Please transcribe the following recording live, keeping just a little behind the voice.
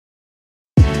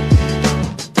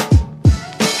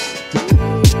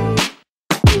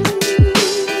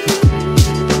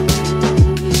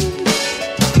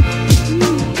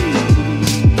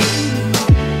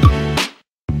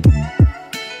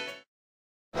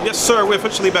Yes, sir. We're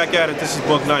officially back at it. This is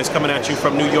Boog Nice coming at you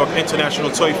from New York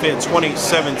International Toy Fair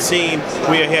 2017.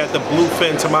 We are here at the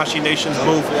Bluefin Tamashii Nations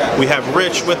booth. We have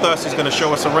Rich with us. He's going to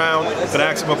show us around. We're going to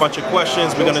ask him a bunch of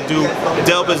questions. We're going to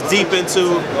delve as deep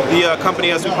into the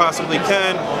company as we possibly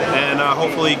can, and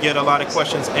hopefully get a lot of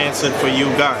questions answered for you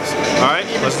guys. All right,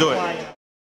 let's do it.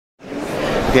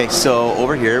 Okay, so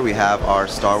over here we have our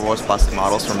Star Wars plastic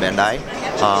models from Bandai.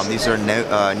 These are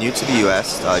new to the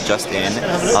US, just in.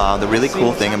 The really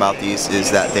cool thing about these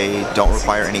is that they don't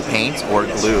require any paint or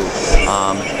glue.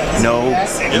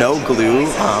 No glue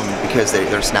because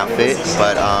they're snap fit,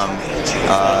 but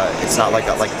it's not like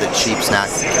the cheap snack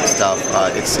stuff.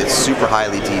 It's super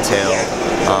highly detailed,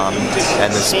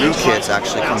 and the sprue kits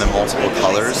actually come in multiple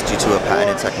colors due to a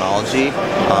patented technology,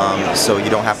 so you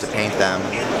don't have to paint them.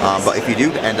 But if you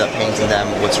do end up painting them,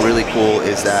 what's really cool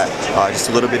is that just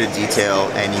a little bit of detail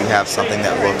and you have something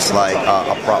that looks like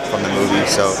a prop from the movie.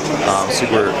 So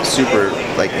super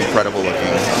like incredible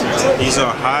looking. These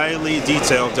are highly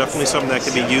detailed, definitely something that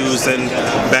can be used in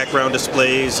background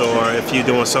displays, or if you're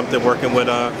doing something working with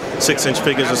 6-inch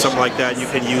figures or something like that, you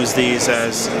can use these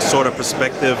as sort of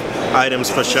perspective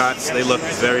items for shots. They look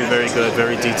very, very good,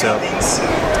 very detailed.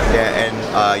 Yeah, and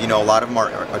you know, a lot of them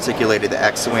are articulated. The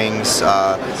X-Wings,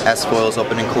 S-foils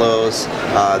open and close.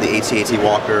 The AT-AT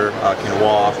Walker can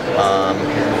walk.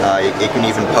 It can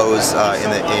even pose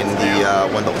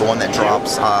the one that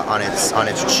drops on its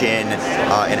chin,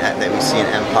 that we see in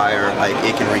Empire. Like,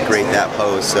 it can recreate that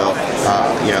pose. So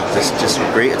you know, just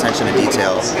great attention to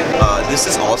detail. This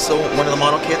is also one of the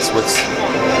model kits. What's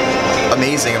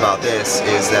amazing about this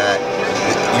is that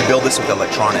you build this with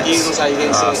electronics.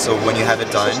 So when you have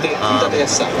it done,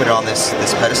 put it on this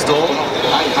pedestal.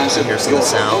 You hear some of the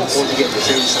sounds.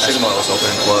 S-foils open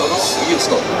and close.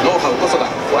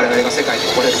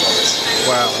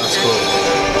 Wow, that's cool.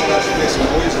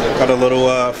 Got a little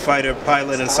fighter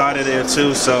pilot inside of there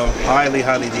too, so highly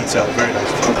detailed. Very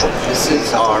nice. This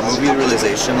is our movie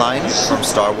realization line from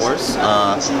Star Wars.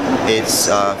 It's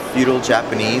feudal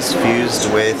Japanese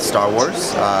fused with Star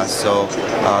Wars. So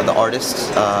the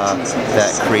artist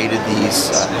that created these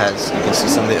you can see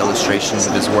some of the illustrations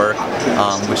of his work,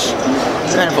 which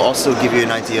kind of also give you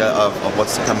an idea of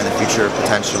what's to come in the future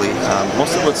potentially.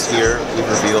 Most of what's here we've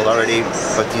revealed already,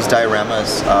 but these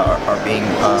dioramas are being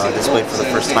displayed for the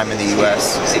first time in the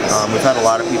US. We've had a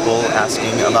lot of people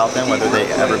asking about them, whether they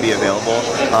ever be available.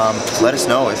 Let us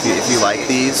know if you like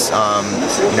these.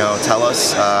 You know, tell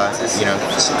us. You know,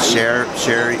 share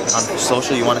on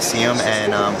social you want to see them,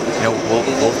 and you know,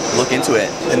 we'll look into it.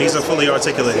 And these are fully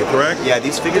articulated, correct? Yeah,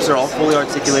 these figures are all fully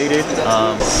articulated.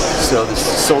 So this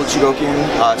Soul Chigokin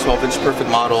 12-inch perfect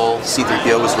model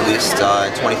C-3PO was released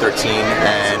in 2013,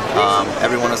 and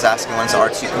everyone was asking when's the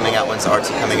R2 coming out, when's the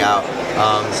R2 coming out.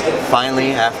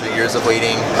 Finally, after years of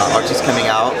waiting, R2's coming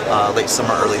out late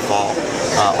summer, early fall.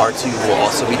 R2 will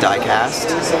also be die cast,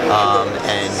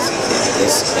 and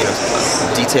is, you know,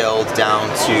 detailed down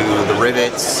to the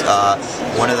rivets.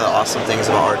 One of the awesome things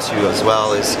about R2 as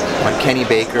well is when Kenny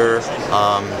Baker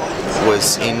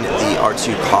was in the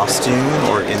R2 costume,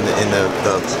 or in the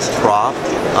prop,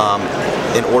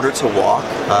 in order to walk,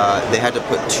 they had to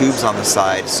put tubes on the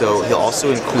side. So he'll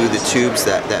also include the tubes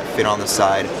that fit on the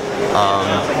side.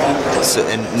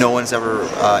 And no one's ever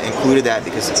included that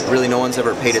because really no one's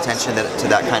ever paid attention to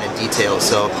that kind of detail.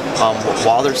 So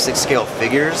while they're 6-scale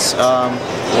figures,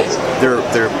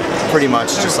 they're pretty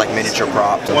much just like miniature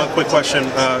props. One quick question,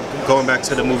 going back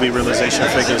to the movie realization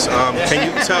figures.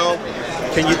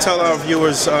 Can you tell our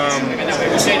viewers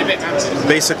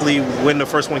basically when the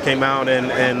first one came out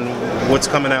and what's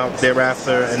coming out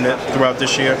thereafter and throughout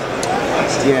this year?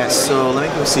 Yeah, so let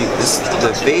me go see.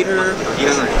 The Vader.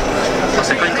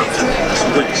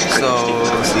 So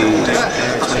let's see,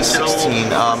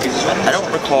 2016. I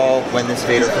don't recall when this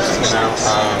Vader first came out. I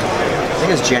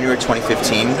think it was January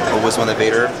 2015 was when the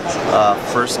Vader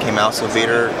first came out. So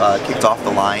Vader kicked off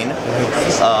the line,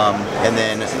 and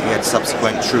then we had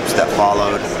subsequent troops that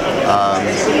followed.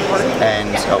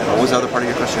 And what was the other part of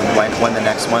your question? When the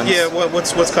next ones? Yeah,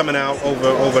 what's coming out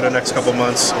over the next couple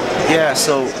months? Yeah,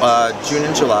 so June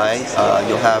and July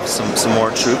you'll have some more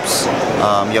troops.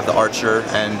 You have the archer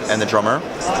and the drummer,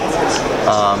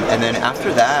 and then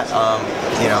after that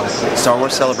you know, Star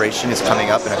Wars Celebration is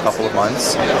coming up in a couple of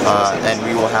months, and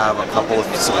we will have a couple of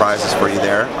surprises for you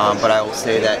there. But I will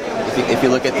say that if you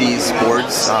look at these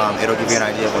boards, it'll give you an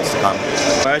idea of what's to come.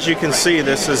 As you can see,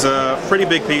 this is a pretty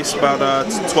big piece, about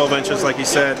 12 inches, like you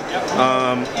said.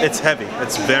 It's heavy.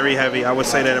 It's very heavy. I would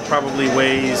say that it probably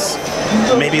weighs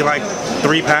maybe like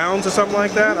 3 pounds or something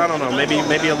like that. I don't know,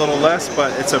 maybe a little less,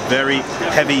 but it's a very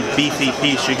heavy, beefy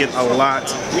piece. You get a lot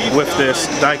with this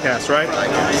die-cast, right?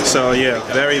 So yeah,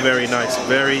 very, very nice,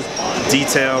 very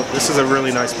detailed. This is a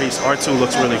really nice piece. R2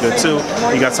 looks really good too.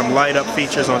 You got some light up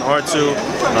features on R2.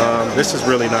 This is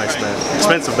really nice, man.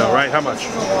 Expensive though, right? How much?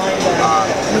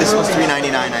 This one's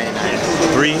 $399.99.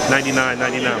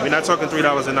 $399.99. We're not talking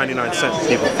 $3.99,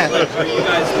 people.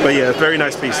 But yeah, very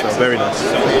nice piece though, very nice.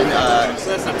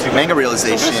 Manga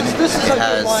realization, it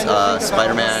has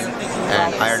Spider-Man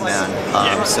and Iron Man.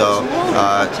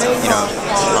 You know,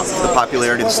 the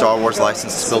popularity of the Star Wars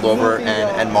license spilled over,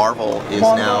 and Marvel is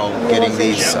now getting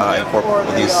these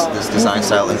this design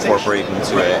style incorporated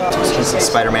into it.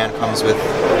 Spider-Man comes with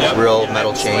real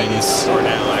metal chains.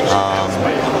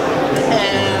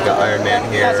 You've got Iron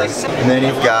Man here, and then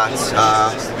you've got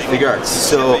figure arts.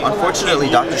 So unfortunately,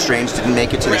 Doctor Strange didn't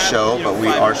make it to the show, but we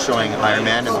are showing Iron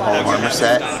Man in the Hall of Armor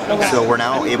set. So we're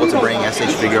now able to bring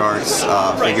SH Figure Arts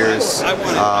figures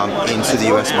into the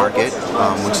U.S. market,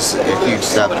 which is a huge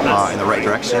step in the right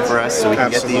direction for us. So we can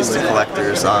get these to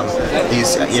collectors.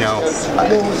 These, you know,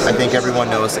 I think everyone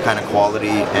knows the kind of quality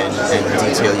and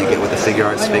detail you get with a figure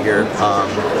arts figure.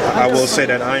 I will say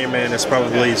that Iron Man is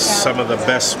probably some of the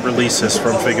best releases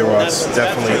from figure arts.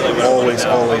 Definitely, always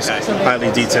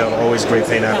highly detailed, always great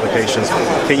paint applications.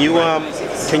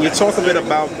 Can you talk a bit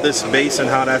about this base and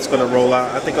how that's going to roll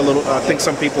out? I think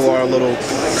some people are a little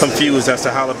confused as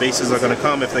to how the bases are going to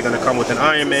come. If they're going to come with an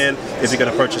Iron Man, if you're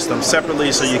going to purchase them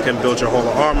separately so you can build your Hall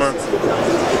of Armor.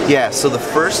 Yeah, so the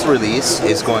first release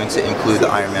is going to include the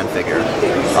Iron Man figure.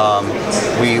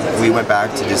 We went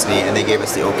back to Disney and they gave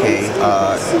us the okay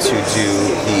to do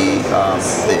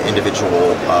the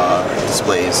individual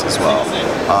displays as well.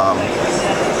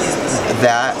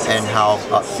 That and how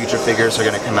future figures are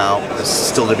going to come out is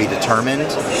still to be determined,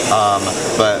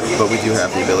 but we do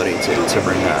have the ability to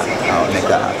bring that out and make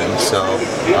that happen. So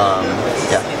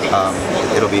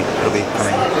yeah, it'll be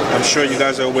coming. I'm sure you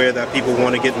guys are aware that people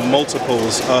want to get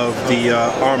multiples of the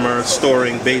armor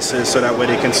storing bases, so that way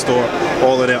they can store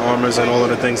all of their armors and all of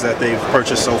the things that they've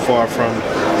purchased so far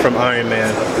from Iron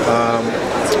Man.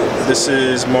 This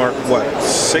is marked, what,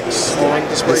 6 on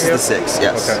display? This is the 6,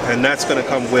 yes. Okay, and that's going to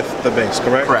come with the base,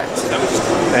 correct? Correct.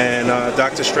 And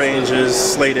Doctor Strange is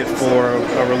slated for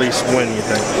a release when, you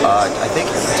think? I think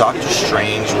Doctor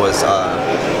Strange was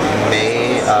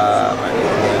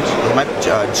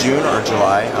June or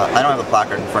July. I don't have a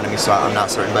placard in front of me, so I'm not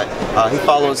certain, but he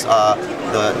follows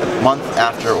the month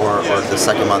after or the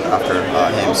second month after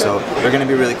him, so they're going to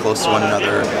be really close to one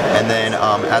another. And then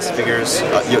as figures,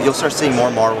 you'll start seeing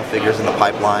more Marvel figures in the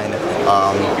pipeline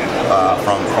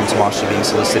from Tamashii being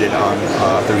solicited on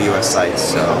through U.S. sites.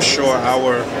 So I'm sure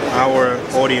our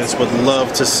audience would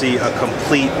love to see a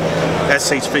complete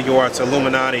SH Figure Arts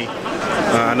Illuminati.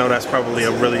 I know that's probably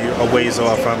a ways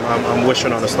off. I'm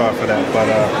wishing on a star for that. But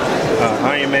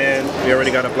Iron Man, we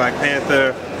already got a Black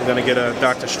Panther. We're gonna get a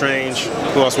Doctor Strange.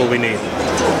 Who else will we need?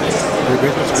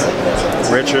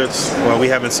 Richards. Well, we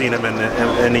haven't seen him in the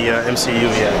MCU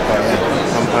yet.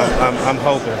 But I'm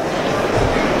hoping.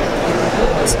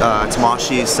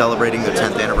 Tamashii is celebrating their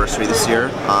 10th anniversary this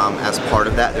year. As part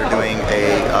of that, they're doing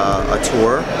a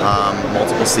tour,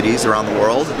 multiple cities around the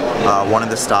world. One of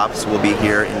the stops will be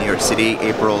here in New York City,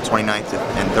 April 29th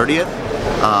and 30th.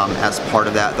 As part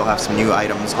of that, they'll have some new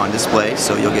items on display,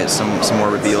 so you'll get some more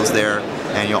reveals there,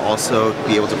 and you'll also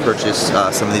be able to purchase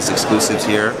some of these exclusives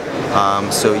here.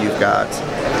 So you've got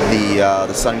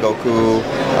the Son Goku,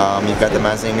 you've got the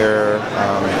Mazinger,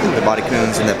 the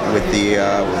Bodycoons, and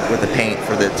with the paint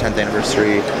for the 10th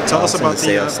anniversary. Tell us about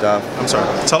the stuff. I'm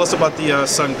sorry. Tell us about the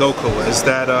Son Goku. Is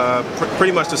that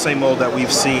pretty much the same mold that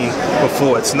we've seen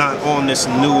before? It's not on this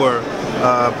newer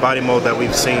body mold that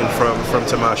we've seen from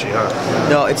Tamashii, huh?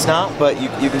 No, it's not. But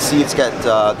you can see it's got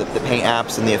the paint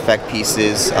apps and the effect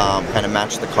pieces kind of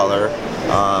match the color.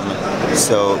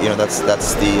 So you know that's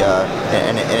the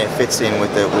and it fits in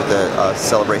with the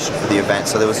celebration for the event.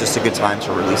 So there was just a good time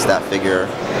to release that figure.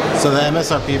 So the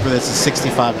MSRP for this is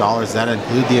 $65. Does that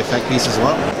include the effect piece as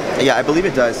well? Yeah, I believe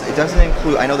it does. It doesn't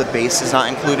include. I know the base is not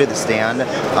included, the stand,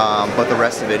 but the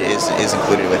rest of it is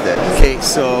included with it. Okay,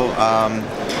 so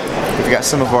we've got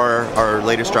some of our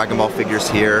latest Dragon Ball figures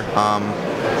here.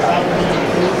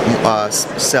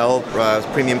 Cell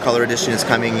Premium Color Edition is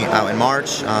coming out in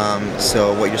March,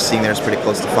 so what you're seeing there is pretty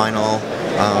close to final.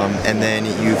 And then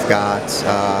you've got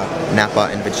Nappa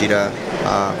and Vegeta,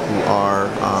 who are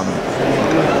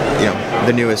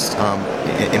the newest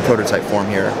in prototype form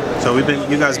here. So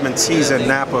you guys been teasing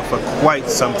Nappa for quite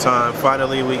some time.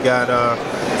 Finally, we got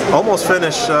almost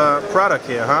finished product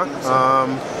here, huh?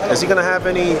 Is he gonna have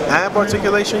any ab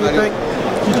articulation, you think?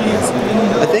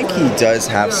 I think he does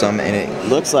have some, and it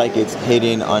looks like it's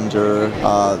hidden under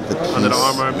the piece. Under the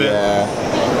armor a bit?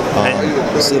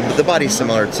 Yeah. So the body's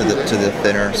similar to the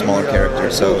thinner, smaller character,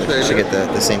 so it should get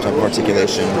the same type of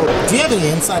articulation. Do you have any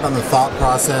insight on the thought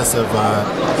process of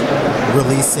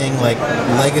releasing like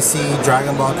legacy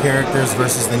Dragon Ball characters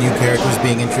versus the new characters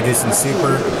being introduced in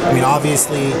Super? I mean,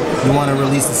 obviously you want to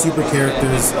release the Super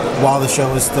characters while the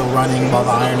show is still running, while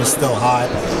the iron is still hot,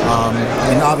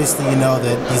 and obviously you know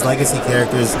that these legacy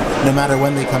characters, no matter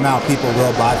when they come out, people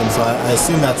will buy them. So I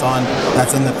assume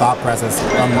that's in the thought process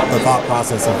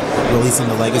of releasing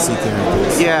the legacy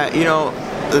characters. Yeah,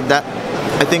 that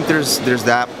I think there's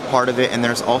that part of it, and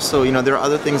there's also there are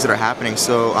other things that are happening.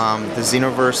 So the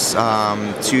Xenoverse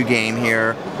 2 game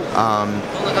here,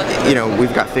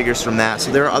 we've got figures from that.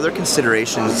 So there are other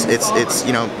considerations. It's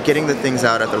getting the things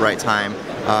out at the right time.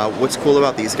 What's cool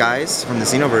about these guys from the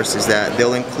Xenoverse is that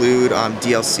they'll include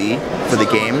DLC for the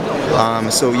game.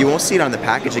 So you won't see it on the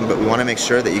packaging, but we want to make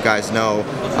sure that you guys know.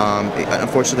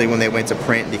 Unfortunately, when they went to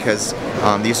print, because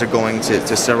these are going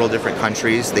to several different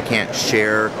countries, they can't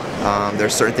share.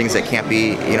 There's certain things that can't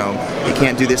be, you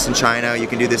can't do this in China, you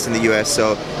can do this in the US.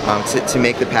 So to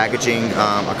make the packaging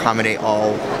accommodate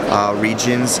all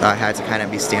regions had to kind of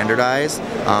be standardized.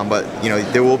 But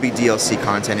there will be DLC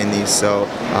content in these, so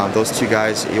those two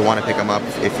guys, you want to pick them up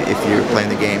if you're playing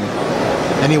the game.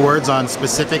 Any words on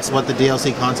specifics what the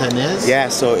DLC content is? Yeah,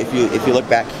 so if you look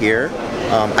back here,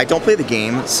 I don't play the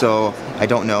game, so I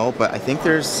don't know, but I think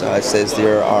it says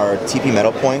there are TP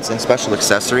metal points and special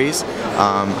accessories.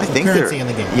 I think currency in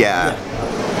the game. Yeah.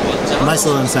 Nice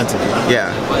little incentive.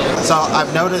 Yeah. So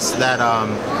I've noticed that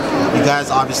you guys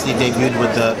obviously debuted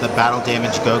with the battle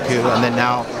damage Goku, and then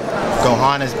now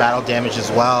Gohan is battle damage as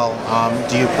well.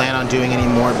 Do you plan on doing any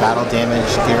more battle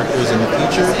damage characters in the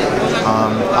future?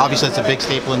 Obviously it's a big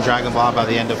staple in Dragon Ball. By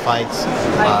the end of fights,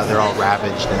 they're all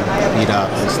ravaged and beat up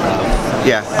and stuff.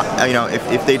 Yeah,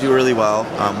 if they do really well,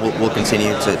 we'll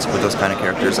continue to put those kind of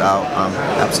characters out.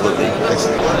 Absolutely.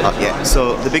 Yeah.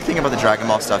 So the big thing about the Dragon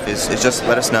Ball stuff is just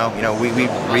let us know. We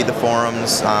read the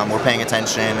forums. We're paying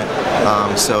attention.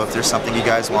 So if there's something you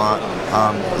guys want,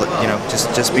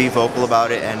 just be vocal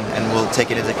about it, and we'll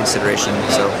take it into consideration.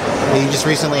 So you just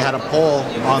recently had a poll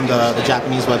on the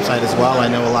Japanese website as well. I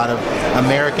know a lot of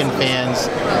American fans,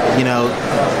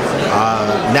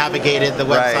 navigated the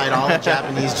website all in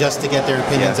Japanese just to get their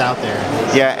opinions out there.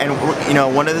 Yeah, and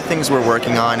one of the things we're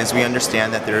working on is we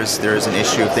understand that there's an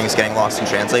issue of things getting lost in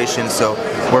translation. So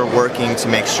we're working to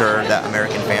make sure that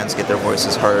American fans get their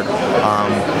voices heard.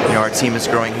 Our team is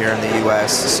growing here in the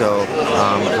U.S., so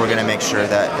we're going to make sure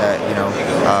that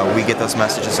we get those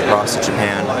messages across to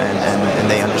Japan, and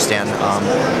they understand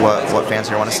what fans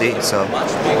here want to see. So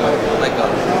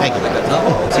thank you.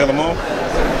 Tell them all.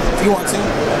 If you want to.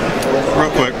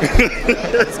 Real quick.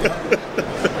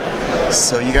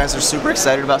 So you guys are super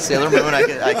excited about Sailor Moon.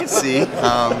 I can see.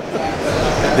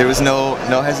 There was no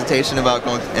hesitation about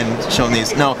going and showing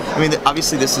these. No, I mean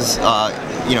obviously this is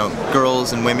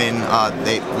girls and women,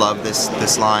 they love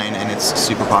this line, and it's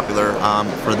super popular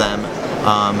for them.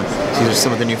 These are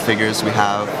some of the new figures we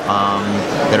have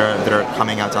that are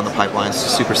coming out down the pipelines.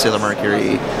 Super Sailor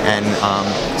Mercury and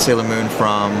Sailor Moon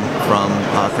from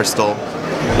Crystal.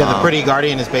 Yeah, the Pretty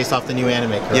Guardian is based off the new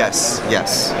anime, correct?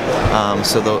 Yes.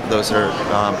 So those are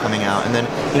coming out, and then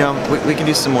we can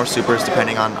do some more supers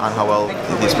depending on how well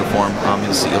these perform.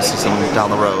 You'll see some down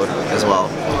the road as well.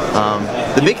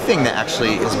 The big thing that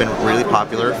actually has been really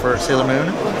popular for Sailor Moon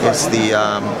is the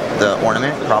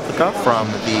ornament replica from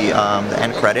the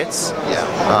end credits.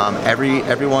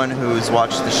 Everyone who's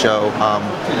watched the show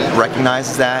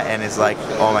recognizes that and is like,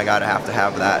 oh my god, I have to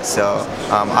have that. So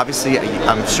obviously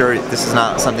I'm sure this is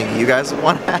not something you guys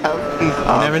want to have. You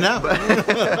never know.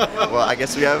 Well, I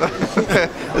guess we have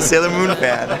a Sailor Moon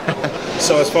fan.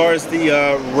 So as far as the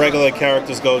regular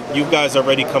characters go, you guys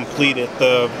already completed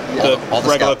the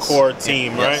regular scouts. Core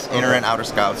team, yes. right? Inner and outer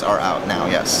scouts are out now,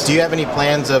 yes. Do you have any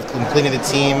plans of completing the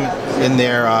team in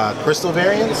their crystal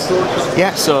variants?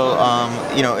 Yeah, so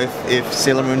if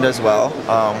Sailor Moon does well,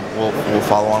 we'll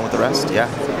follow on with the rest, yeah.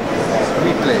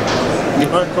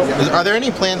 Are there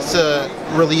any plans to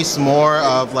release more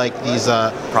of like these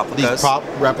prop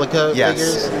replica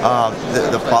figures?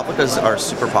 The proplicas are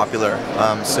super popular,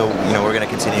 so we're going to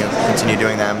continue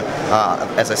doing them.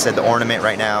 As I said, the ornament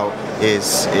right now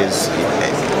is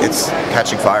it's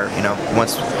catching fire.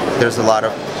 Once there's a lot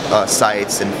of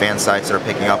sites and fan sites that are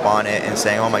picking up on it and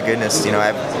saying, "Oh my goodness,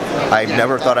 I've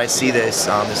never thought I'd see this.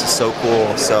 This is so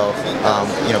cool." So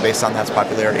based on that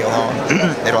popularity alone,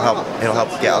 it'll help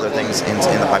get other things in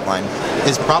the pipeline.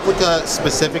 Is Proplica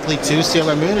specifically to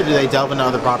Sailor Moon, or do they delve into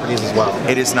other properties as well?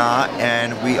 It is not,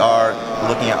 and we are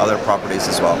looking at other properties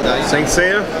as well. Saint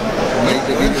Seiya?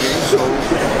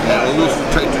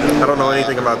 I don't know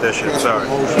anything about this shit, sorry.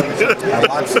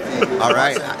 All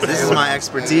right, this is my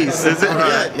expertise. Is it?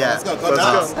 Yeah.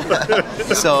 Let's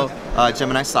go. So,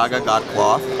 Gemini Saga God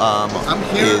Cloth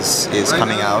is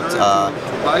coming out,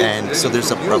 and so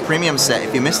there's a premium set.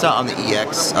 If you missed out on the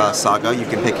EX Saga, you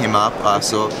can pick him up.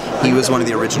 So he was one of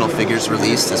the original figures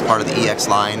released as part of the EX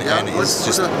line, and is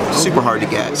just super hard to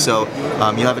get. So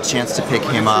you'll have a chance to pick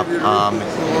him up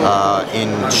in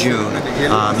June.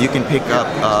 You can pick up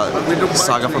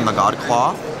Saga from the God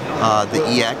Cloth, the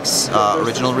EX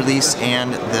original release,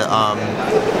 and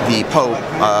the Pope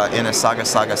in a Saga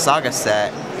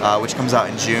set, which comes out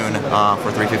in June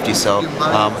for $350. So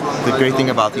the great thing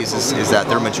about these is that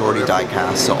they're majority die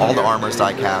cast. So all the armor is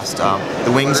die cast.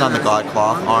 The wings on the God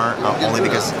Cloth aren't, only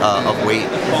because of weight,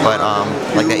 but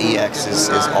like the EX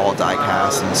is all die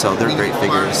cast, and so they're great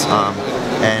figures.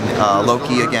 And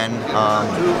Loki again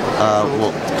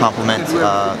will complement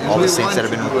all the Saints that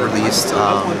have been released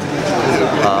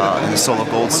in the Solo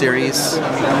Gold series.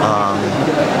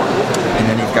 And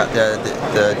then you've got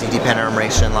the DD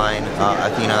Panoramation line.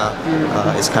 Athena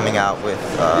is coming out with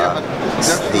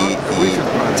the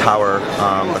tower,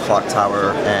 the clock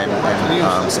tower, and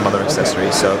some other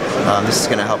accessories. So this is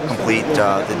going to help complete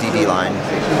the DD line.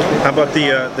 How about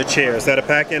the chair? Is that a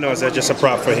pack-in, or is that just a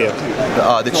prop for here?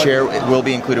 The chair will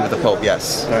be included with the Pope,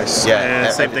 yes. Nice. Yeah.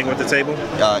 And same thing with the table?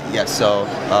 Yes, so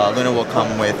Luna will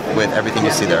come with everything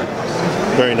you see there.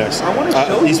 Very nice.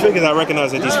 These figures, I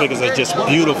recognize that these figures are just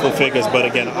beautiful figures, but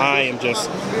again, I am just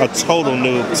a total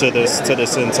noob to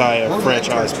this entire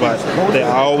franchise. But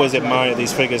I always admire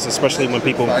these figures, especially when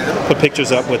people put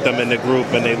pictures up with them in the group,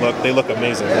 and they look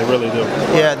amazing. They really do.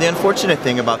 Yeah, the unfortunate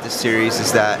thing about this series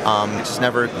is that it just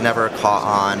never caught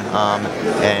on,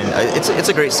 and it's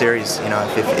a great series.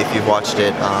 If you've watched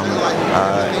it,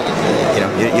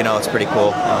 it's pretty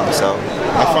cool. So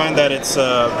I find that it's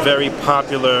a very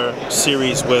popular series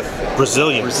with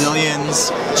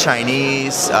Brazilians,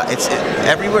 Chinese. It's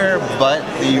everywhere but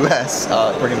the U.S.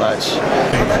 Pretty much.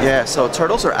 Yeah. So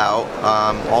Turtles are out.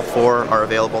 All 4 are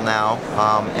available now,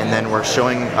 and then we're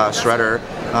showing Shredder.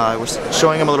 We're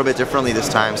showing him a little bit differently this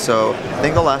time. So I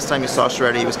think the last time you saw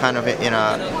Shredder, he was kind of in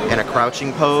a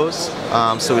crouching pose.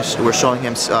 So we're showing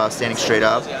him standing straight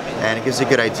up, and it gives you a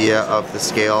good idea of the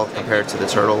scale compared to the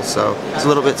Turtles. So it's a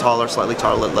little bit taller, slightly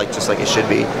taller, just like it should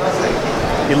be.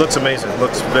 He looks amazing.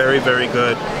 Looks very, very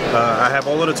good. I have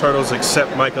all of the Turtles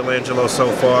except Michelangelo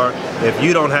so far. If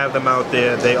you don't have them out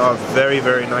there, they are very,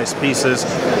 very nice pieces.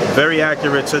 Very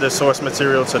accurate to the source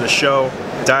material, to the show.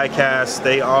 Die cast.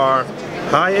 They are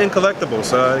high-end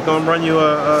collectibles. They're going to run you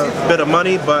a bit of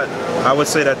money, but I would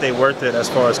say that they're worth it as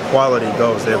far as quality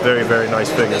goes. They're very, very nice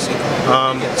figures.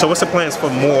 So what's the plans for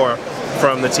more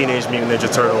from the Teenage Mutant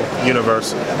Ninja Turtle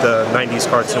universe, the 90s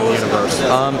cartoon universe?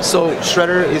 So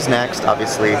Shredder is next,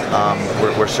 obviously.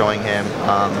 We're showing him,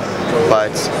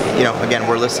 but again,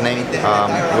 we're listening.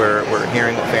 We're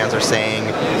hearing what fans are saying.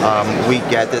 We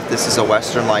get that this is a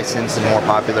Western license and more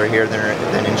popular here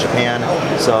than in Japan.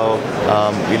 So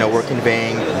we're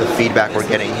conveying the feedback we're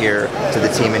getting here to the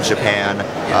team in Japan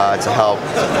to help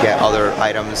get other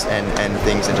items and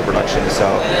things into production. So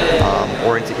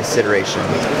or into consideration.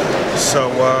 So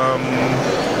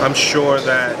I'm sure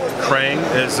that Krang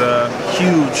is a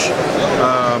huge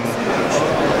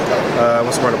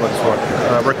what's the word I'm looking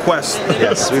for? Request.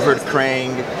 Yes, we've heard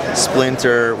Krang,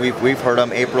 Splinter. We've heard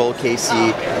them. April,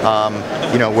 Casey.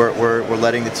 We're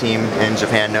letting the team in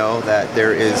Japan know that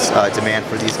there is demand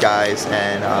for these guys,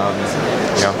 and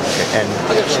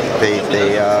they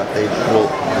will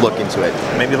look into it.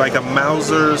 Maybe like a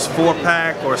Mauser's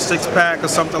 4-pack or 6-pack or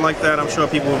something like that. I'm sure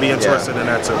people will be interested in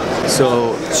that too.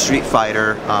 So Street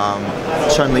Fighter,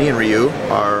 Chun-Li and Ryu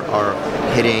are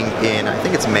hitting in, I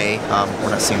think it's May. We're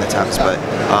not seeing the tabs, but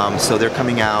so they're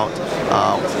coming out.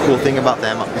 Cool thing about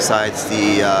them, besides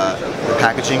the the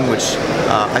packaging, which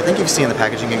I think you've seen the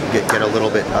packaging get a little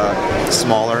bit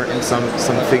smaller in some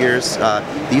figures.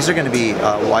 These are going to be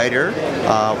wider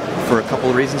for a couple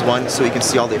of reasons. One, so you can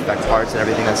see all the effect parts and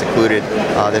everything that's included.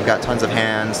 They've got tons of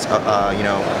hands,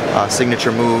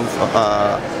 signature move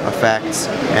effects,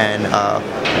 and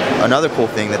another cool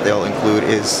thing that they'll include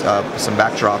is some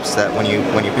backdrops that when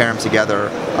you pair them together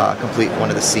complete one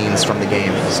of the scenes from the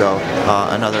game. So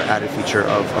another added feature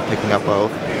of picking up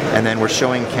both. And then we're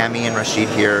showing Cammy and Rashid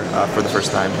here for the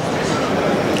first time.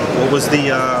 What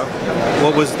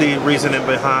was the reasoning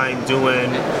behind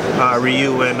doing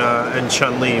Ryu and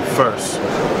Chun-Li first?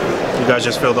 You guys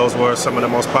just feel those were some of the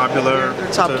most popular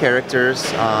top characters?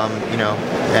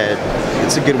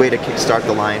 It's a good way to kickstart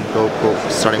the line. Go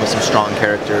starting with some strong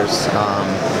characters.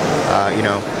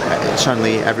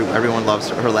 Chun-Li, everyone loves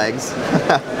her legs.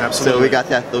 Absolutely. So we got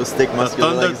those thick muscular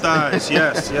thunder legs. thighs.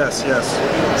 Yes.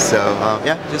 So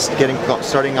yeah, just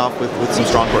starting off with some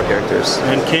strong core characters.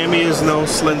 And Cammy is no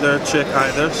slender chick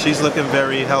either. She's looking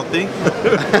very healthy.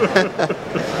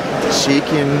 She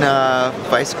can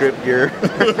vice grip your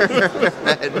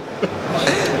head.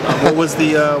 What was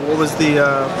the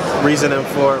reasoning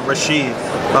for Rashid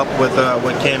up with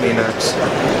Cammy next?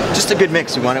 Just a good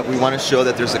mix. We want to show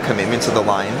that there's a commitment to the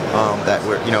line. That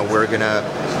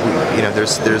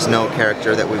there's no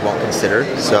character that we won't consider.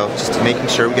 So just making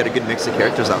sure we get a good mix of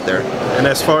characters out there. And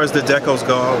as far as the decos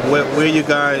go, where you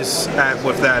guys at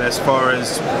with that? As far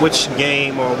as which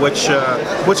game or which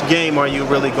game are you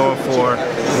really going for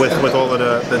with all of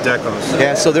the decos?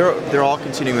 Yeah, so they're all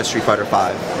continuing with Street Fighter V.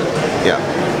 Yeah.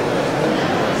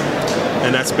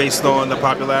 And that's based on the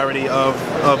popularity of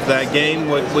that game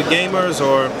with gamers,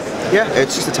 or? Yeah,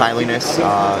 it's just the timeliness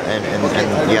and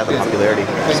yeah, the popularity.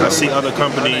 So I see other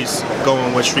companies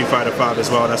going with Street Fighter V as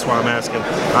well. That's why I'm asking.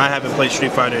 I haven't played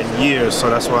Street Fighter in years, so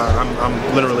that's why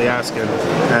I'm literally asking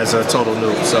as a total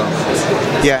noob. So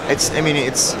yeah, it's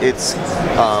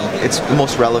the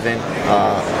most relevant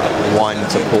one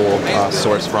to pull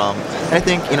source from. And I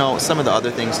think some of the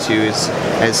other things too is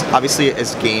obviously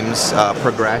as games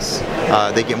progress,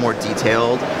 they get more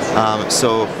detailed.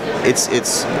 So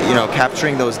it's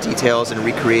capturing those details and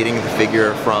recreating the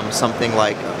figure from something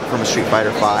from a Street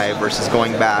Fighter V versus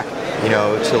going back to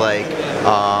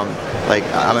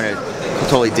I'm gonna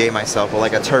totally date myself, but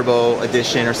like a Turbo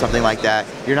Edition or something like that,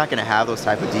 you're not gonna have those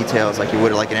type of details like you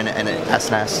would like in an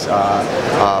SNES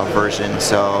version.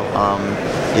 So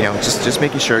just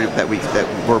making sure that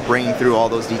we're bringing through all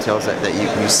those details that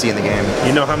you see in the game.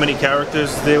 You know how many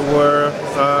characters there were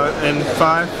in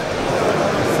 5?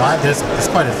 5? There's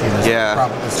quite a few. There's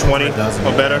probably 20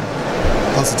 or better.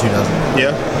 Close to 2 dozen.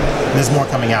 Yeah. There's more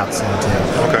coming out soon too.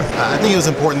 Okay. I think it was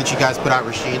important that you guys put out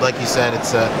Rashid. Like you said,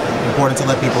 it's important to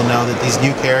let people know that these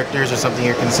new characters are something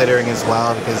you're considering as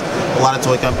well, because a lot of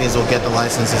toy companies will get the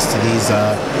licenses to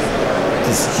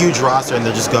this huge roster and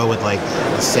they'll just go with like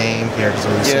the same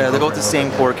characters. Yeah, they go with the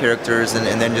same core characters,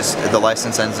 and then just the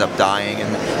license ends up dying,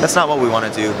 and that's not what we want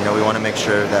to do. We want to make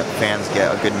sure that fans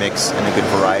get a good mix and a good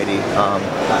variety.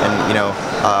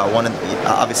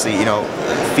 Obviously,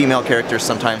 female characters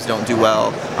sometimes don't do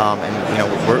well, and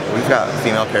we've got a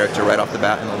female character right off the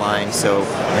bat in the line. So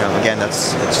again,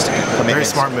 that's just a commitment. Very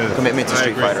smart move. Commitment to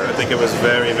Street Fighter. I think it was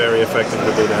very, very effective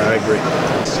to do that. I agree.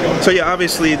 So yeah,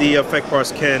 obviously the effect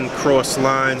parts can cross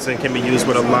lines and can be used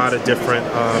with a lot of different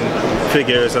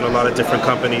figures and a lot of different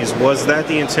companies. Was that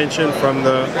the intention from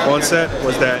the onset?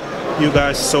 Was that you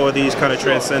guys saw these kind of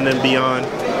transcending beyond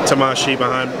Tamashii,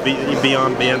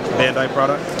 beyond Bandai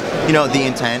product? The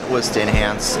intent was to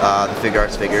enhance the Figure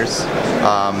Arts figures,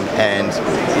 and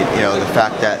the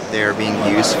fact that they're being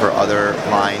used for other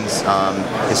lines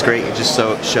is great. It just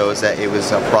shows that it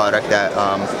was a product that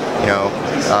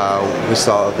we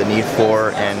saw the need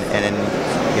for and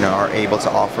are able to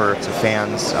offer to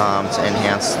fans to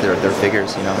enhance their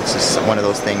figures. It's just one of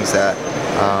those things that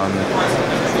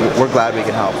we're glad we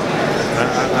can help.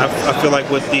 I feel like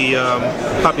with the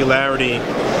popularity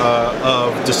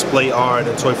of display art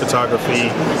and toy photography,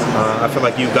 I feel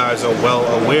like you guys are well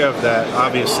aware of that,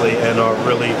 obviously, and are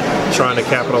really trying to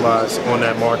capitalize on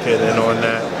that market and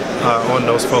on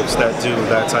those folks that do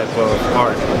that type of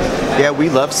art. Yeah, we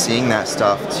love seeing that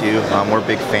stuff too. We're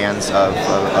big fans of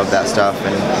that stuff,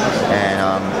 and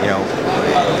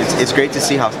it's great to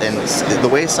see how the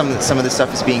way some of this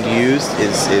stuff is being used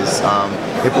is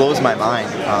it blows my mind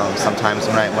sometimes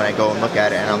when I go and look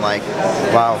at it, and I'm like,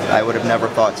 wow, I would have never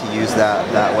thought to use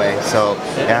that way. So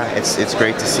yeah, it's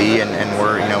great to see, and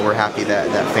we're happy that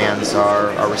fans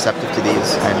are receptive to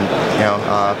these, and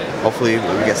hopefully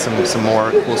we get some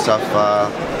more cool stuff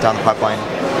down the pipeline.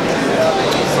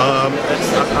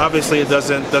 Obviously, it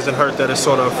doesn't hurt that it's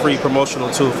sort of a free promotional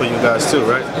tool for you guys too,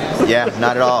 right? Yeah,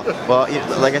 not at all. Well,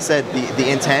 like I said, the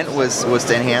intent was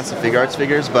to enhance the Fig Arts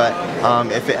figures, but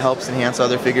if it helps enhance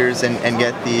other figures and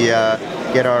get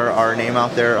get our name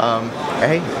out there,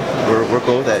 hey, we're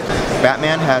cool with it.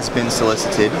 Batman has been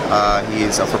solicited.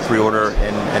 He's up for pre-order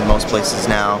in most places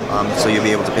now, so you'll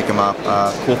be able to pick him up.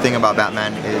 Cool thing about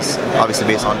Batman is obviously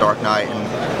based on Dark Knight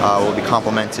and will be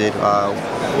complemented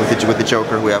with the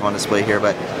Joker who we have on display here,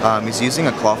 but he's using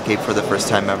a cloth cape for the first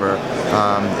time ever,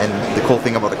 and the cool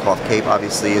thing about the cloth cape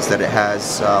obviously is that it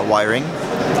has wiring.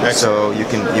 Excellent. So you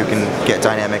can get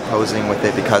dynamic posing with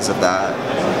it because of that.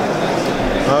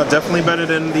 Definitely better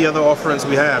than the other offerings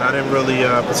we had. I didn't really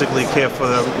particularly care for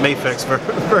the Mafex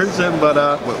version, but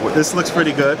this looks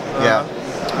pretty good. Yeah.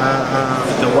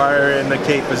 The wire and the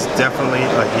cape is definitely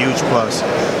a huge plus.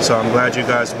 So I'm glad you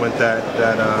guys went that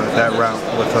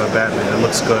route with Batman. It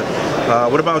looks good.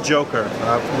 What about Joker?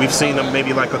 We've seen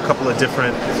maybe like a couple of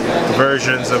different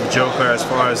versions of Joker as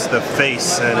far as the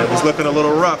face, and it was looking a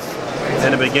little rough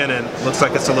in the beginning. Looks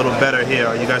like it's a little better here.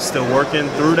 Are you guys still working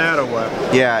through that or what?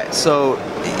 Yeah, so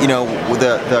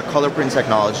the color print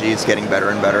technology is getting better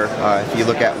and better. If you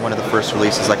look at one of the first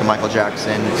releases like a Michael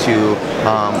Jackson to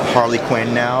Harley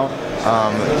Quinn now,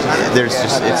 there's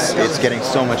just it's getting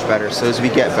so much better. So as we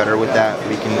get better with that,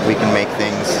 we can make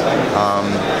things,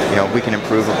 we can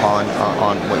improve upon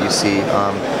on what you see.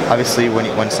 Obviously,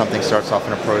 when something starts off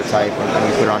in a prototype and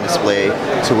we put it on display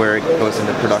to where it goes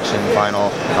into production final,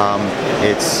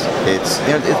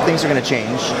 things are going to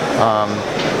change.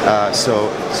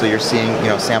 So you're seeing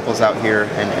samples out here,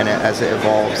 and as it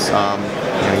evolves,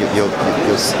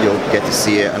 you'll get to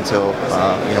see it until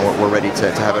we're ready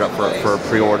to have it up for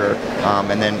pre-order,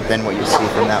 and then what you see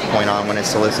from that point on when it's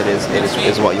solicited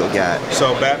is what you'll get.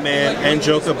 So Batman and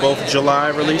Joker both July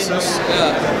releases,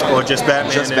 or just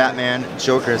Batman? Just Batman.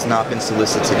 Joker has not been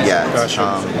solicited yet. Gotcha.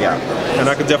 Yeah. And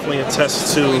I could definitely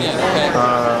attest to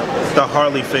the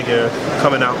Harley figure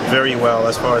coming out very well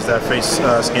as far as that face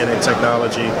scanning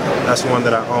technology. That's one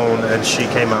that I own, and she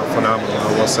came out phenomenal.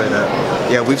 I will say that.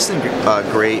 Yeah, we've seen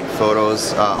great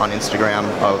photos on Instagram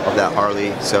of that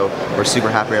Harley, so we're super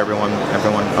happy everyone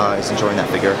is enjoying that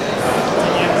figure.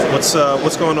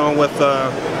 What's going on with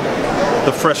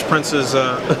the Fresh Prince's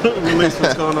release?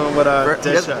 What's going on with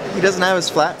Deadshot? He doesn't have his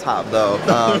flat top though.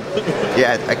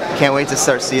 Yeah, I can't wait to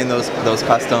start seeing those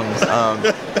customs.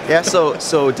 Yeah, so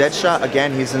Deadshot,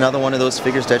 again, he's another one of those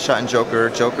figures. Deadshot and Joker.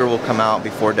 Joker will come out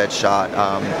before Deadshot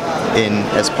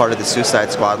as part of the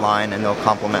Suicide Squad line, and they'll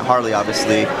complement Harley,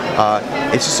 obviously.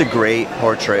 It's just a great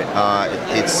portrait.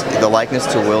 The likeness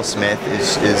to Will Smith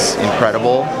is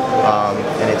incredible,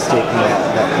 and it's taking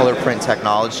that color print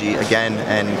technology again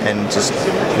and just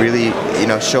really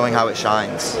showing how it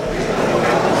shines.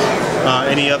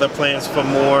 Any other plans for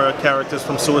more characters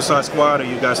from Suicide Squad, or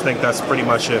you guys think that's pretty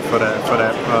much it for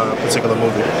that particular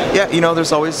movie? Yeah,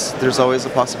 there's always a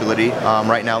possibility.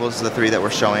 Right now, those are the three that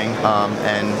we're showing,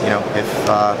 and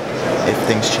if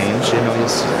things change,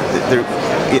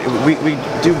 we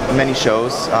do many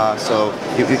shows, so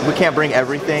we can't bring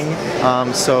everything.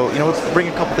 So we'll bring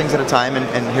a couple things at a time,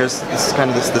 and this is kind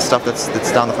of the stuff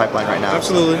that's down the pipeline right now.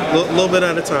 Absolutely, a little bit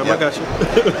at a time. Yep. I got you.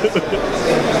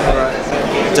 All right.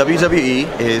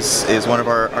 WWE is one of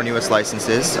our newest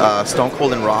licenses. Stone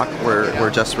Cold and Rock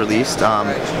were just released.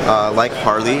 Like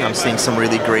Harley, I'm seeing some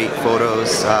really great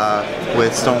photos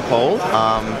with Stone Cold.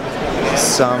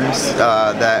 Some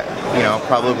that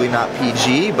probably not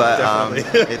PG, but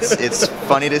it's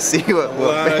funny to see what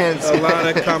fans. A lot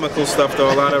of comical stuff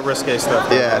though, a lot of risque stuff.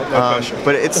 Though. Yeah,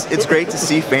 but it's great to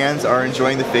see fans are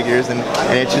enjoying the figures, and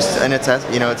it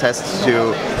attests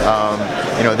to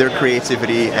their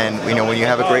creativity, and when you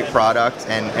have a great product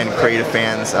and creative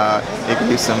fans, it can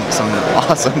do some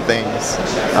awesome things.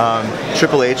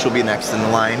 Triple H will be next in the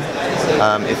line.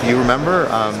 If you remember.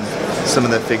 Some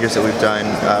of the figures that we've done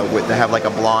that have like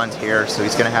a blonde hair, so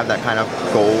he's going to have that kind of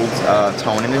gold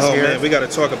tone in his hair. Oh man, we got to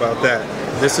talk about that.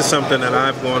 This is something that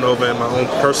I've gone over in my own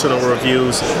personal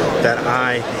reviews that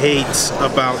I hate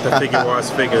about the Figure Arts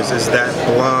figures is that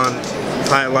blonde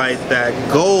highlight, that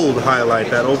gold highlight,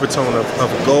 that overtone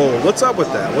of gold. What's up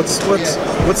with that? What's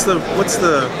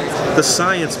the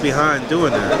science behind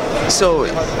doing that? So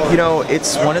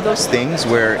it's one of those things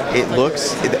where it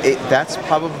looks that's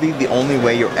probably the only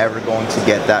way you're ever going to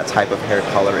get that type of hair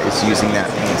color is using that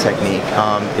paint technique.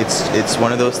 It's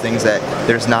one of those things that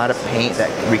there's not a paint that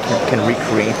can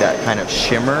recreate that kind of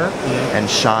shimmer and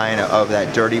shine of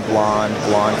that dirty blonde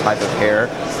type of hair.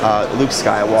 Luke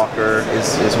Skywalker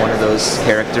is one of those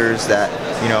characters that,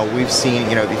 you know, we've seen,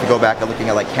 you know, if you go back and looking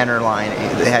at like Kennerline,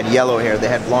 they had yellow hair, they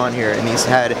had blonde hair, and these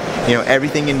had, you know,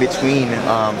 everything in between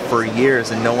for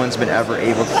years, and no one's been ever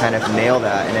able to kind of nail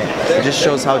that, and it just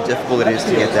shows how difficult it is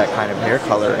to get that kind of hair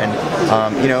color. And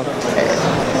you know,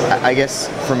 I guess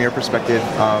from your perspective,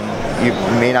 you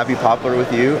may not be popular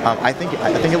with you. I think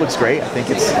it looks great. I think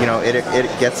it's, you know, it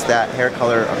gets that hair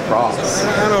color across.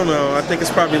 I don't know. I think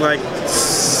it's probably like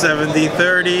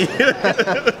 70-30.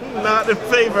 Not in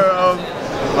favor of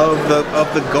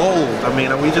the gold. I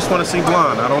mean, we just want to see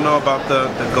blonde. I don't know about the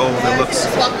gold.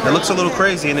 It looks a little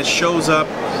crazy, and it shows up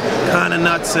kind of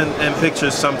nuts in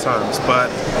pictures sometimes.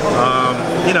 But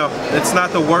you know, it's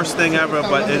not the worst thing ever,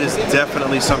 but it is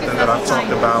definitely something that I've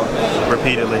talked about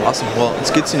repeatedly. Awesome. Well,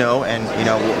 it's good to know, and you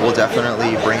know, we'll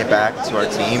definitely bring it back to our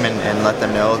team and let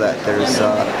them know that there's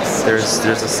a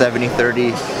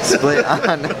 70-30 split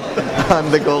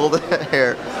on the gold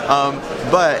hair.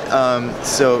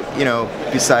 So, you know,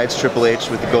 besides Triple H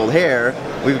with the gold hair,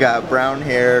 we've got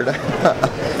brown-haired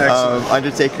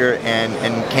Undertaker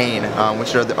and Kane,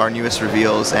 which are our newest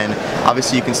reveals. And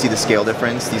obviously, you can see the scale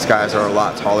difference. These guys are a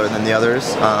lot taller than the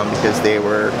others because they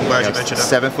were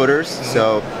 7-footers.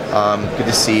 So good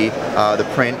to see the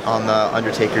print on the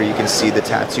Undertaker. You can see the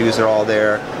tattoos are all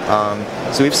there.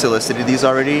 So we've solicited these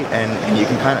already, and you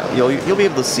can kind of you'll be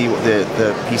able to see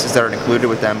the pieces that are included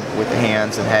with them, with the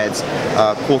hands and heads.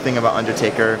 Cool thing about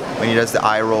Undertaker, when he does the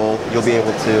eye roll, you'll be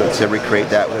able to recreate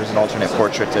that. There's an alternate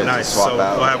portrait to swap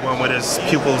out. We'll have one with his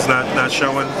pupils not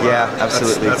showing. Yeah,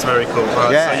 absolutely. That's very cool.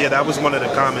 So yeah, that was one of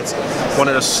the comments, one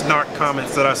of the snark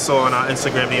comments that I saw on our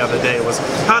Instagram the other day was,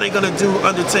 how are they gonna do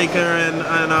Undertaker and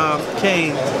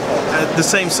Kane at the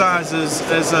same size as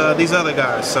these other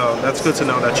guys? So that's good to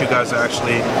know that you guys are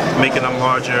actually making them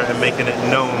larger and making it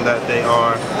known that they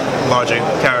are larger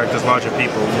characters, larger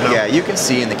people. You know? Yeah, you can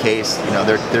see in the case, you know,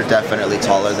 they're definitely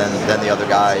taller than the other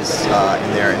guys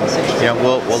in there, and you know,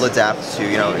 we'll adapt to,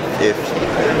 you know,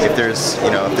 if there's,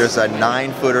 you know, if there's a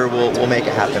 9-footer, we'll make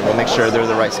it happen. We'll make sure they're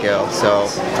the right scale. So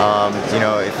you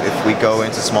know, if we go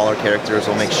into smaller characters,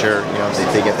 we'll make sure, you know,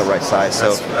 they get the right size.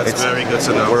 So that's very good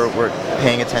to know. We're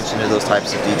paying attention to those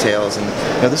types of details, and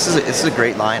you know, this is a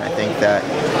great line. I think that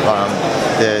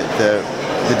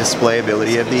the display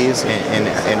ability of these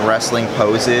in wrestling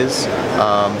poses,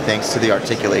 thanks to the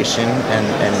articulation,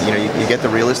 and you know, you get the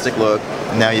realistic look.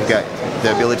 And now you've got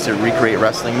the ability to recreate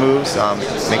wrestling moves.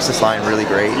 Makes this line really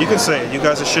great. You can say it. You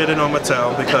guys are shading on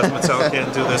Mattel because Mattel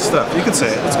can't do this stuff. You can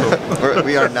say it. It's cool.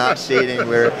 We are not shading.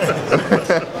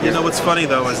 You know what's funny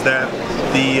though is that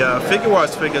the Figure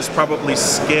Arts figures probably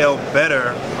scale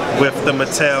better with the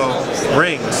Mattel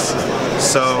rings.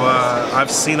 So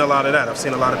I've seen a lot of that. I've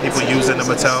seen a lot of people using the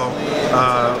Mattel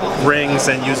rings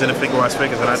and using the Figure Arts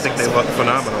figures, and I think they look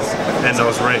phenomenal in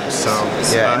those rings. So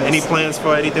any plans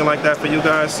for anything like that for you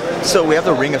guys? So we have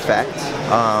the ring effect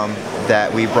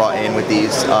that we brought in with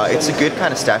these. It's a good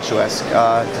kind of statuesque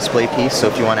display piece. So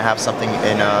if you want to have something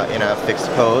in a fixed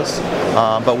pose,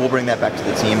 but we'll bring that back to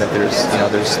the team. That there's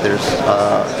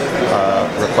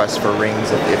requests for rings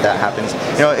if that happens.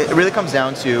 You know, it really comes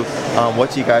down to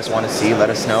what do you guys want to see. Let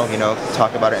us know. You know,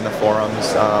 talk about it in the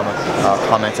forums,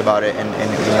 comment about it, and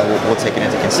you know, we'll take it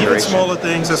into consideration. Even smaller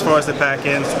things as far as the back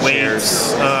ends,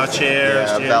 weights, chairs,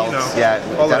 belts, you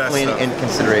know, definitely in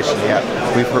consideration. Yeah,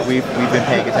 we've been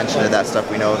paying attention to that stuff.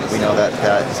 We know that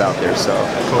is out there. So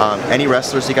any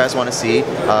wrestlers you guys want to see,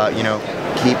 you know,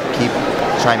 keep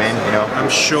chime in. You know, I'm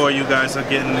sure you guys are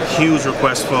getting huge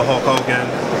requests for Hulk Hogan.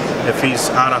 If he's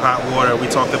out of hot water, we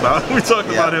talked about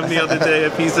him the other day.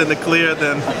 If he's in the clear,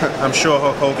 then I'm sure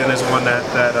Hulk Hogan is one that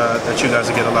you guys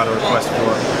are getting a lot of requests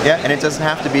for. Yeah, and it doesn't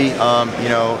have to be you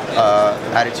know,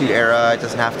 Attitude Era. It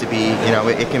doesn't have to be, you know,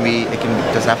 it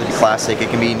doesn't have to be classic.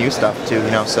 It can be new stuff too.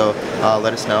 You know, so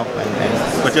let us know.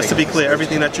 But just to be clear,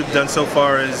 everything that you've done so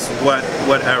far is what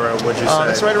era would you say?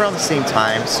 It's right around the same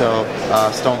time. So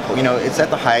Stone Cold, you know, it's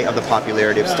at the height of the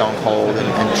popularity of Stone Cold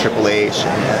and Triple H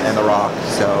and The Rock.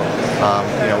 So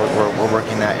you know, we're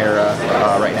working that era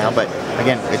right now. But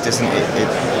again, it doesn't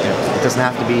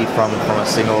have to be from a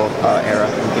single era.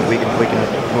 We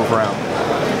can move around.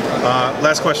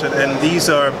 Last question, and these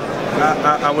are.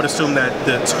 I would assume that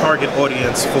the target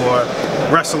audience for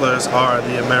wrestlers are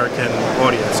the American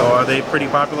audience. So are they pretty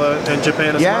popular in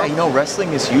Japan as well? Yeah, you know,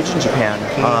 wrestling is huge in Japan.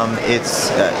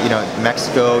 It's you know,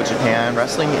 Mexico, Japan.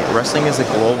 Wrestling is a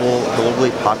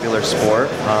globally popular sport.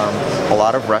 A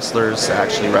lot of wrestlers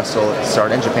actually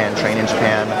start in Japan, train in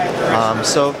Japan.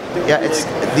 So yeah,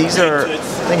 these are.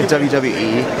 I think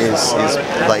WWE is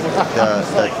like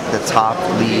the top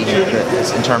league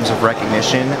in terms of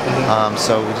recognition.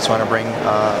 So we just want to bring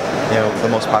the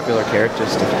most popular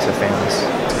characters to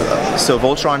fans. So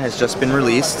Voltron has just been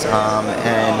released,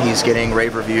 and he's getting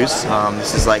rave reviews.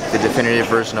 This is like the definitive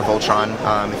version of Voltron.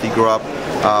 If you grew up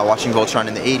watching Voltron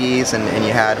in the 80s and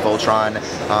you had Voltron,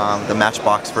 the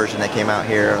Matchbox version that came out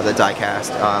here, or the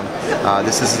diecast,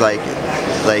 this is like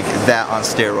that on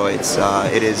steroids.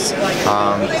 It is,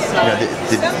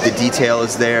 the detail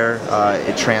is there.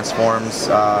 It transforms,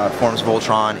 forms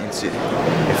Voltron into.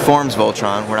 It forms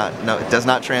Voltron. No, it does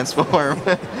not transform.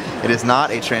 It is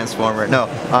not a transformer. No,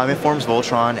 it forms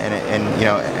Voltron, and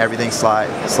everything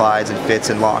slides and fits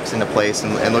and locks into place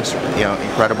and looks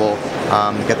incredible.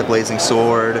 You get the blazing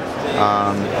sword.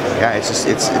 Yeah,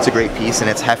 it's a great piece, and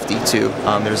it's hefty too.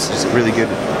 There's just really good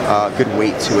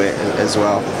weight to it as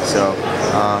well. So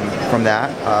from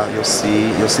that, you'll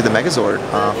see the Megazord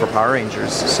for Power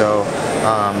Rangers. So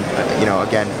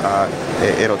again,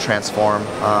 it'll transform,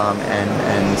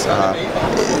 and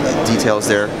details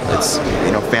there. It's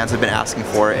fans have been asking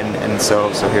for it, and so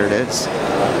here it is.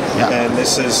 Yeah. And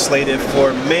this is slated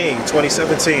for May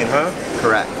 2017, huh?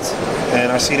 Correct. And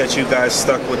I see that you guys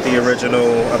stuck with the original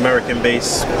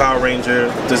American-based Power Ranger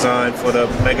design for the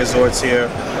Megazords here.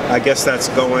 I guess that's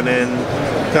going in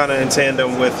kind of in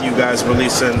tandem with you guys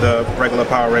releasing the regular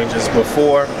Power Rangers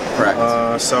before.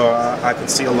 Correct. So I can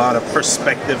see a lot of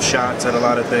perspective shots and a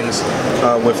lot of things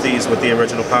with the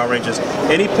original Power Rangers.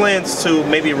 Any plans to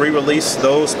maybe re-release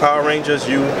those Power Rangers?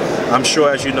 I'm sure,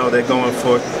 as you know, they're going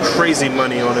for crazy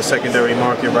money on the secondary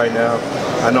market right now.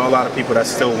 I know a lot of people that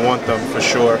still want them for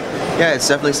sure. Yeah, it's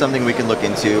definitely something we can look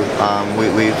into.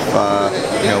 We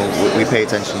pay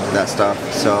attention to that stuff.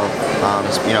 So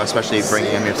especially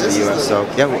bringing them here to the U.S. So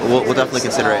yeah, we'll definitely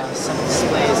consider it.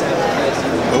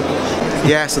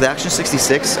 Yeah, so the Action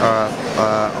 66 are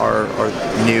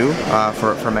new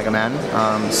for Mega Man.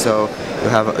 So you'll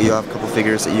have a couple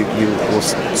figures that you will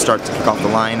start to kick off the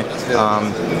line.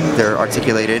 They're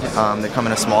articulated. They come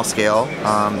in a small scale.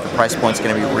 The price point's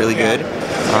going to be really good.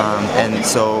 And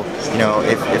so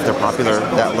if they're popular,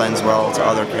 that lends well to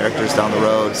other characters down the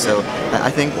road. So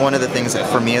I think one of the things that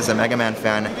for me as a Mega Man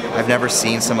fan, I've never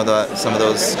seen some of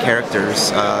those characters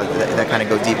that kind of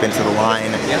go deep into the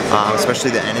line,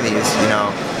 especially the enemies.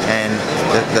 And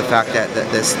the fact that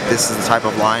this is the type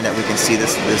of line that we can see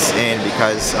this in,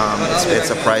 because it's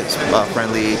a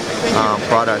price-friendly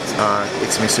product.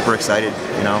 It's me super excited,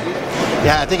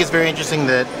 Yeah, I think it's very interesting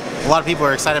that a lot of people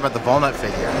are excited about the Volnut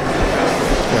figure,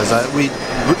 because we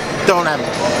don't have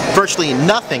virtually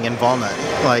nothing in Volnut,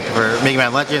 like for Mega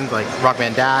Man Legends, like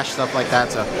Rockman Dash, stuff like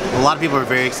that. So a lot of people are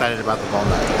very excited about the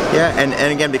Volnut. Yeah, and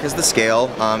again, because of the scale,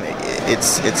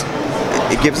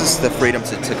 it gives us the freedom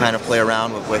to kind of play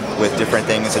around with different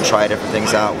things and try different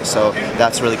things out. So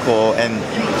that's really cool, and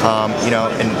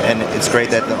and it's great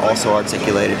that they're also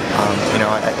articulated.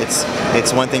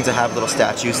 It's one thing to have little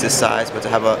statues this size, but to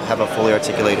have a fully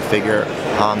articulated figure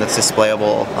that's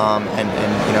displayable, and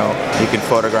you can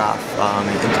photograph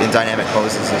in dynamic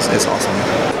poses is awesome.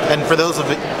 And for those of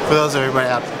everybody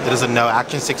out that doesn't know,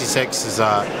 Action 66 is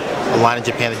a line in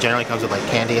Japan that generally comes with like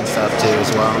candy and stuff too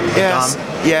as well. Yes.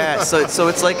 Yeah. So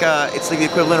it's like the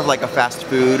equivalent of like a fast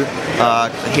food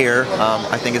here.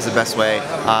 I think is the best way.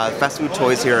 Fast food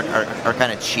toys here are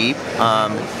kind of cheap.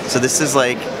 So this is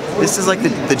like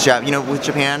the with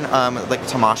Japan, like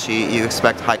Tamashii, you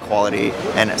expect high quality,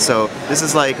 and so this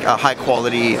is like high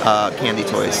quality candy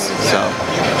toys. So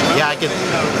yeah,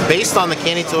 based on the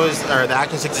candy toys or the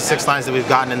Action 66 lines that we've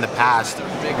gotten in the past,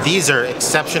 these are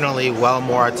exceptionally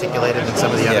more articulated than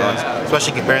some of the other ones,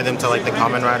 especially comparing them to like the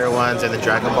Kamen Rider ones and the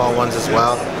Dragon Ball ones as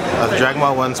well. The Dragon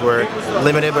Ball ones were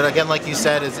limited, but again, like you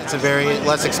said, it's a very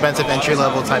less expensive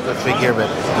entry-level type of figure, but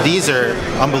these are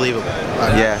unbelievable.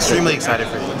 Yeah, extremely excited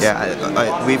for these.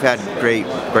 Yeah, we've had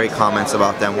great comments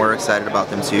about them. We're excited about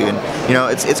them too, and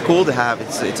it's cool to have.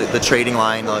 It's the trading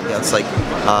line. It's like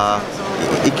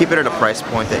you keep it at a price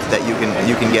point that you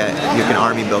can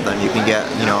army build them. You can get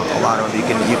a lot of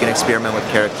them. You can experiment with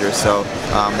characters. So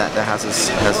that has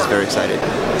us very excited.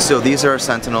 So these are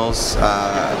Sentinels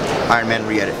Iron Man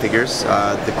re-edit figures.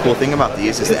 The cool thing about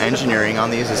these is the engineering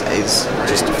on these is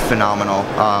just phenomenal.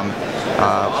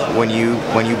 When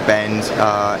you bend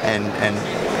and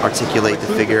articulate the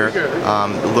figure,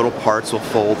 the little parts will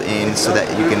fold in so that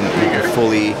you can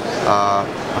fully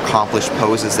accomplish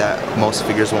poses that most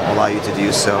figures won't allow you to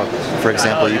do. So, for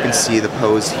example, you can see the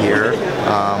pose here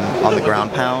on the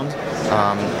ground pound.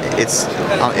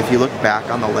 If you look back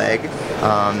on the leg,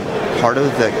 part of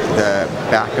the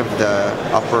back of the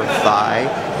upper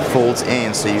thigh folds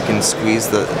in so you can squeeze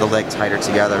the leg tighter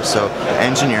together. So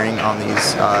engineering on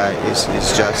these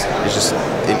is just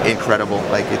incredible.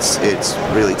 Like it's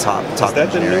really top Is that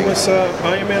engineering. the newest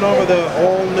Iron Man armor, the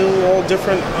all new, all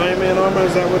different Iron Man armor?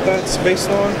 Is that what that's based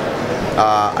on?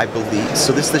 I believe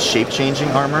so. This is the shape-changing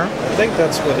armor. I think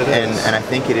that's what it is. And I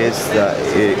think it is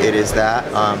that.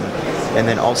 And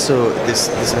then also this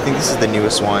I think this is the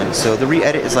newest one. So the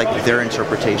re-edit is like their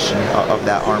interpretation of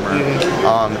that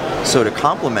armor. So to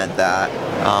complement that,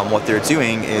 what they're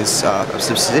doing is a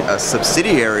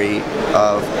subsidiary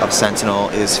of Sentinel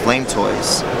is Flame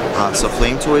Toys. So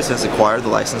Flame Toys has acquired the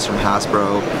license from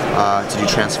Hasbro to do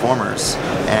Transformers,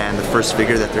 and the first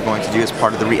figure that they're going to do as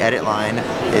part of the re-edit line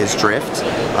is Drift.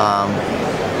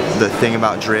 The thing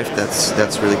about Drift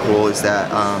that's really cool is that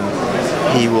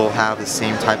he will have the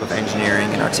same type of engineering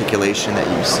and articulation that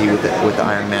you see with the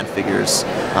Iron Man figures.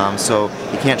 So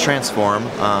he can't transform,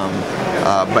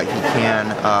 but he can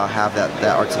have that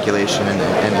articulation,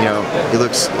 and you know, he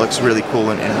looks really cool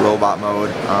in robot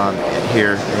mode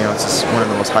here. You know, it's just one of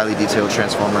the most highly detailed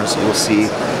Transformers you will see.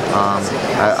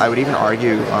 I would even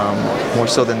argue more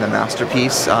so than the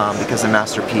Masterpiece, because the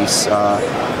Masterpiece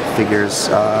figures,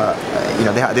 you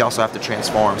know, they also have to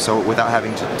transform. So without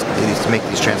having to make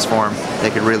these transform, they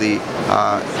could really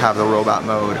have the robot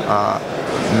mode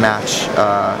match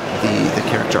the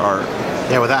character art.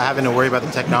 Yeah, without having to worry about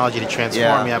the technology to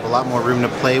transform, you have a lot more room to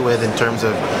play with in terms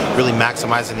of really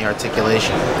maximizing the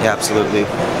articulation. Yeah, absolutely.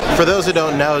 For those who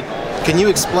don't know, can you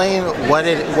explain what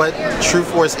True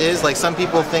Force is? Like, some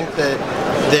people think that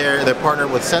they're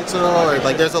partnered with Sentinel, or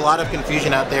like there's a lot of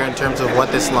confusion out there in terms of what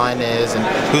this line is and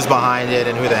who's behind it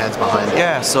and who the head's behind it.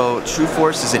 Yeah, so True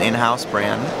Force is an in-house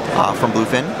brand from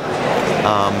Bluefin,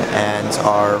 and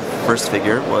our first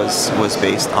figure was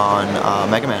based on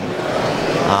Mega Man.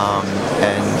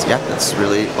 And yeah, that's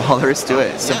really all there is to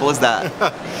it. Simple as that.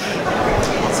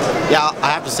 Yeah,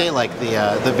 I have to say, like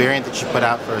the variant that you put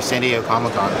out for San Diego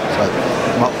Comic-Con is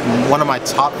like one of my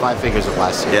top 5 figures of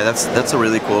last year. Yeah, that's a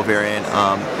really cool variant.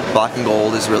 Black and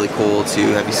gold is really cool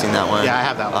too. Have you seen that one? Yeah, I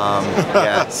have that one.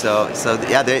 Yeah, so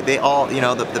yeah, they all, you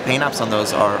know, the paint apps on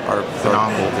those are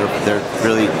phenomenal. They're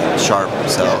really sharp.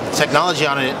 So yeah, the technology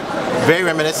on it, very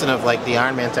reminiscent of like the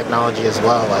Iron Man technology as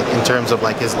well. Like in terms of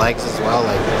like his legs as well.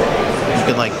 Like you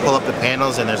can like pull up the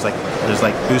panels and there's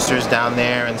like boosters down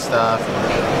there and stuff.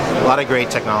 A lot of great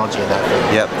technology in that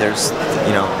figure. Yep, there's,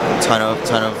 you know, a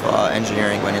ton of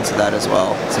engineering went into that as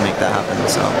well to make that happen.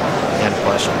 So and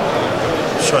question.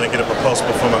 Just trying to get up a pulse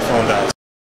before my phone dies.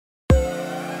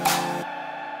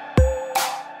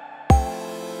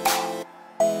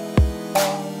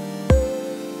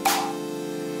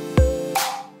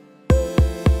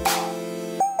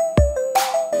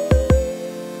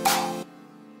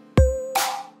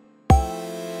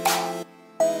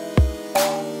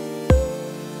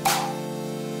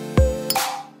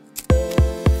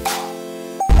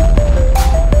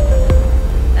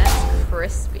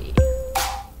 Crispy.